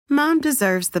Mom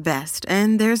deserves the best,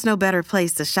 and there's no better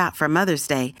place to shop for Mother's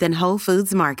Day than Whole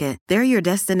Foods Market. They're your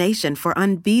destination for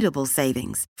unbeatable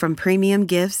savings, from premium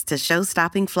gifts to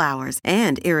show-stopping flowers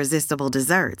and irresistible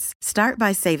desserts. Start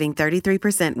by saving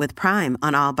 33% with Prime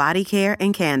on all body care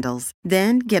and candles.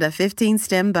 Then get a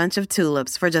 15-stem bunch of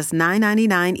tulips for just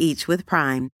 $9.99 each with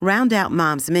Prime. Round out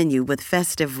Mom's menu with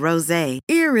festive rosé,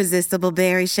 irresistible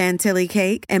berry chantilly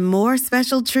cake, and more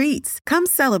special treats. Come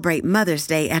celebrate Mother's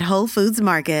Day at Whole Foods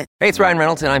Market. Hey, it's Ryan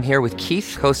Reynolds, and I'm here with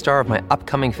Keith, co-star of my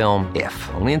upcoming film, If,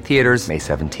 only in theaters May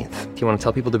 17th. Do you want to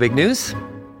tell people the big news?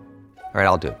 All right,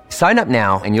 I'll do it. Sign up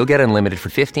now and you'll get unlimited for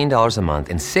 $15 a month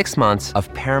and 6 months of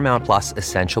Paramount Plus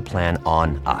Essential Plan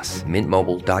on us.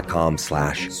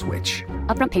 MintMobile.com/switch.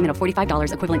 Upfront payment of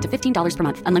 $45 equivalent to $15 per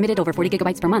month. Unlimited over 40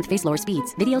 gigabytes per month. Face lower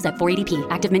speeds. Videos at 480p.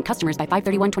 Active Mint customers by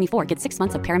 531.24 get 6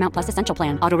 months of Paramount Plus Essential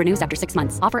Plan. Auto renews after 6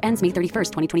 months. Offer ends May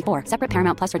 31st, 2024. Separate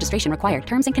Paramount Plus registration required.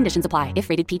 Terms and conditions apply if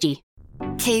rated PG.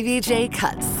 KVJ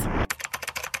Cuts.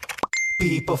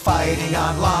 People fighting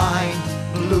online,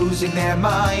 losing their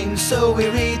minds. So we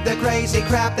read the crazy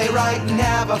crap they write and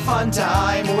have a fun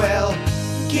time. Well,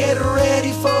 get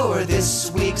ready for this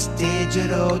week's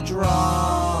digital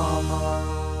drama.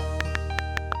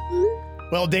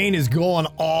 Well, Dane is going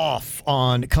off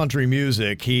on country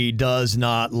music. He does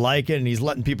not like it, and he's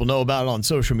letting people know about it on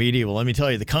social media. Well, let me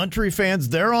tell you, the country fans,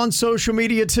 they're on social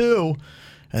media too,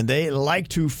 and they like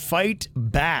to fight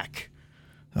back.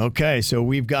 Okay, so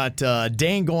we've got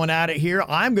Dane going at it here.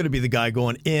 I'm going to be the guy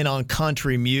going in on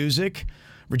country music.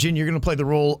 Virginia, you're going to play the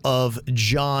role of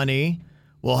Johnny.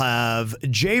 We'll have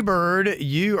Jaybird.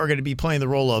 You are going to be playing the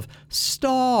role of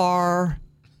Star.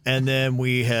 And then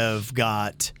we have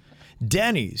got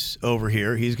Denny's over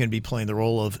here. He's going to be playing the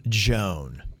role of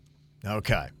Joan.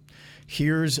 Okay,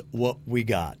 here's what we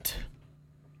got.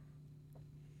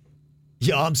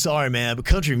 Yeah, I'm sorry, man, but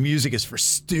country music is for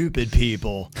stupid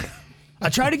people. I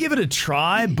try to give it a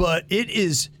try, but it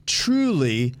is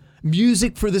truly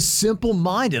music for the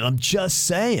simple-minded. I'm just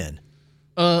saying.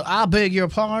 I beg your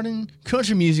pardon.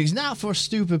 Country music's not for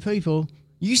stupid people.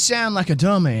 You sound like a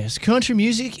dumbass. Country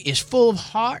music is full of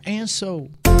heart and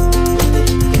soul. Oh,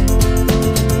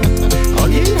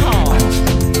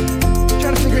 yeah. I'm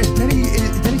trying to figure out, is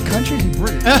Denny country or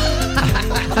British?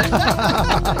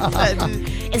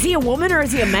 Is he a woman or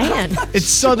is he a man? It's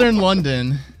Southern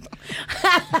London.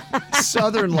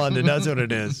 Southern London, that's what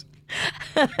it is.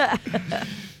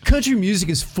 Country music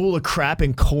is full of crap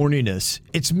and corniness.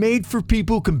 It's made for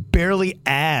people who can barely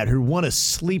add, who want to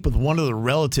sleep with one of their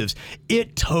relatives.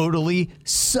 It totally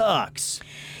sucks.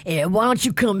 Yeah, why don't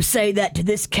you come say that to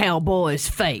this cowboy's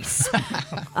face?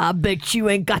 I bet you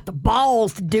ain't got the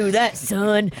balls to do that,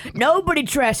 son. Nobody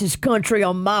trashes country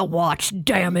on my watch,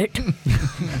 damn it.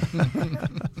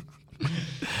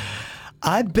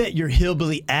 I bet your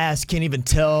hillbilly ass can't even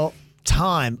tell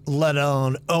time, let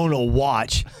alone own a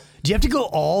watch. Do you have to go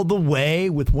all the way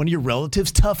with one of your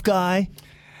relatives, tough guy?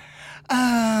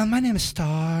 My name is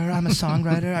Star. I'm a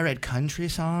songwriter. I write country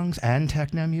songs and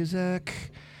techno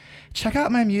music. Check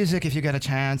out my music if you get a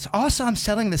chance. Also, I'm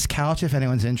selling this couch if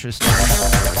anyone's interested.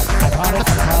 I bought it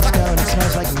from Costco and it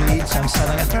smells like weed, so I'm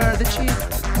selling it for the cheap.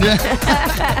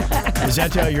 Is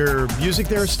that your music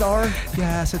there, Star?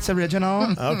 Yes, it's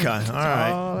original. Okay, all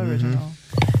right. All original.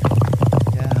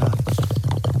 Yeah.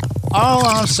 All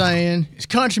I'm saying is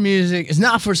country music is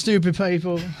not for stupid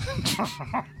people.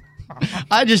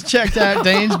 I just checked out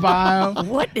Dane's bio.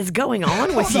 What is going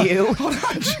on with you? Hold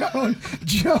on,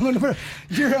 Joan,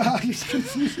 you're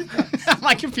confusing us. Am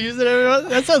I confusing everyone?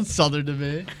 That sounds Southern to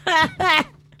me.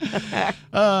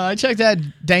 I checked out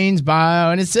Dane's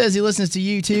bio, and it says he listens to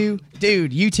U2.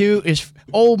 Dude, U2 is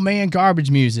old man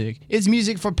garbage music. It's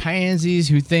music for pansies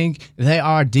who think they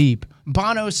are deep.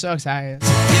 Bono sucks ass.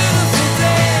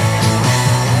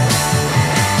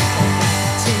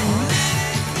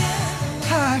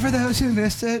 Hi, for those who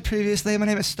missed it previously, my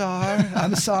name is Star.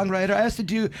 I'm a songwriter. I also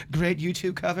do great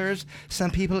YouTube covers. Some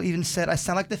people even said I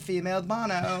sound like the female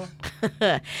Bono.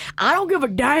 I don't give a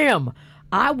damn.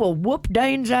 I will whoop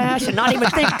Dane's ass and not even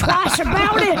think twice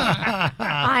about it.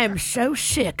 I am so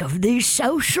sick of these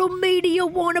social media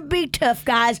wannabe tough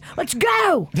guys. Let's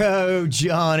go. Oh,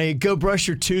 Johnny, go brush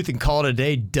your tooth and call it a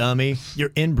day, dummy. Your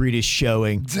inbreed is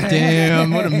showing.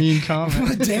 Damn, what a mean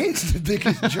comment. Dane's the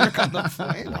biggest jerk on the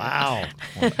plane. Wow.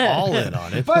 Went all in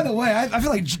on it. By the way, I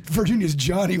feel like Virginia's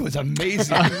Johnny was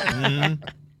amazing. Mm-hmm.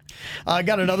 I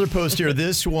got another post here.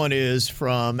 This one is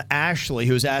from Ashley,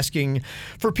 who's asking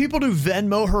for people to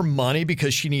Venmo her money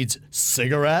because she needs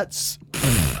cigarettes.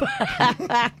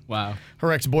 Wow.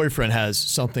 Her ex-boyfriend has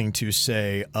something to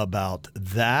say about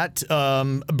that.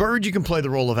 Bird, you can play the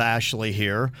role of Ashley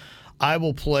here. I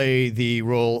will play the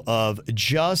role of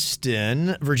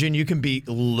Justin. Virginia, you can be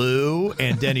Lou,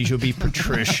 and Denny's, you'll be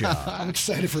Patricia. I'm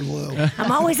excited for Lou.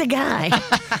 I'm always a guy.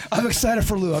 I'm excited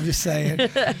for Lou, I'm just saying.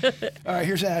 All right,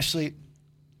 here's Ashley.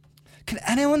 Can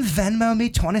anyone Venmo me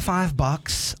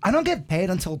 $25? I don't get paid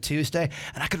until Tuesday,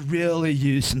 and I could really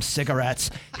use some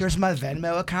cigarettes. Here's my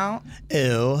Venmo account.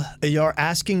 Ew, you're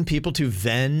asking people to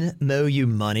Venmo you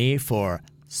money for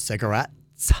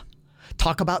cigarettes?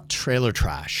 Talk about trailer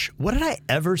trash. What did I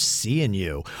ever see in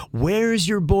you? Where's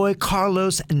your boy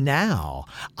Carlos now?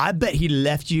 I bet he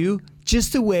left you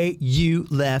just the way you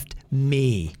left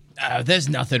me. There's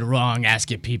nothing wrong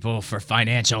asking people for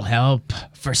financial help.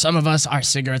 For some of us, our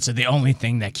cigarettes are the only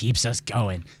thing that keeps us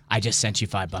going. I just sent you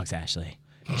 $5, Ashley.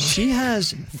 She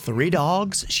has 3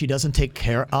 dogs she doesn't take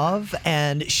care of,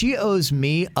 and she owes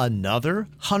me another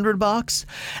 $100.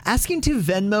 Asking to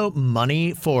Venmo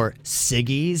money for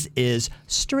ciggies is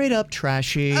straight up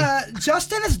trashy.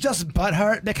 Justin is just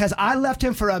butthurt because I left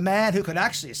him for a man who could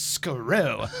actually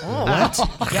screw. What?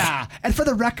 Yeah, and for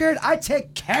the record, I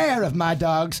take care of my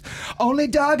dogs. Only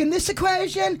dog in this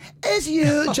equation is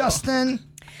you, Justin.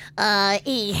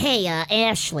 Hey,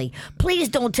 Ashley, please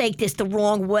don't take this the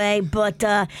wrong way, but,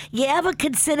 you ever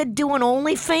considered doing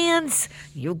OnlyFans?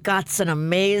 You got an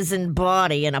amazing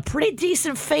body and a pretty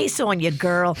decent face on you,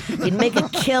 girl. You'd make a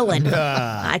killing.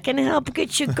 I can help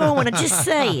get you going, I'm just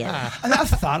saying. I've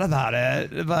thought about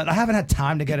it, but I haven't had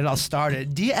time to get it all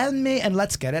started. DM me and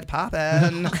let's get it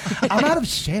poppin'. I'm out of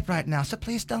shape right now, so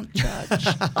please don't judge.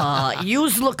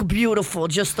 Yous look beautiful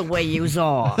just the way yous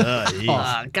are.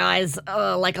 Guys,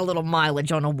 like a little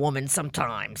mileage on a woman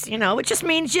sometimes. You know, it just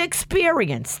means you're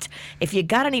experienced. If you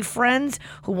got any friends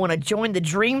who want to join the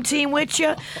dream team with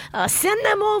you, send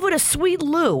them over to Sweet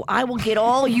Lou. I will get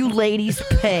all you ladies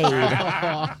paid.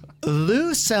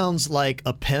 Lou sounds like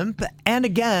a pimp, and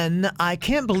again, I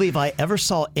can't believe I ever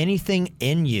saw anything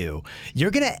in you. You're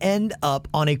gonna end up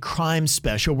on a crime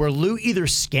special where Lou either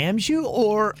scams you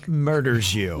or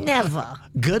murders you. Never.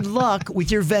 Good luck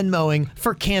with your Venmoing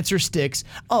for cancer sticks.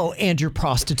 Oh, and your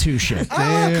prostitution.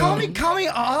 Call me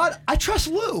odd. I trust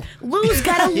Lou. Lou's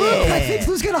got a Lou. I think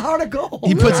Lou's got a heart of gold.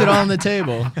 He puts it on the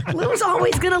table Lou's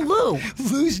always gonna Lou.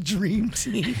 Lou's dream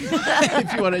team.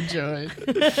 if you want to join.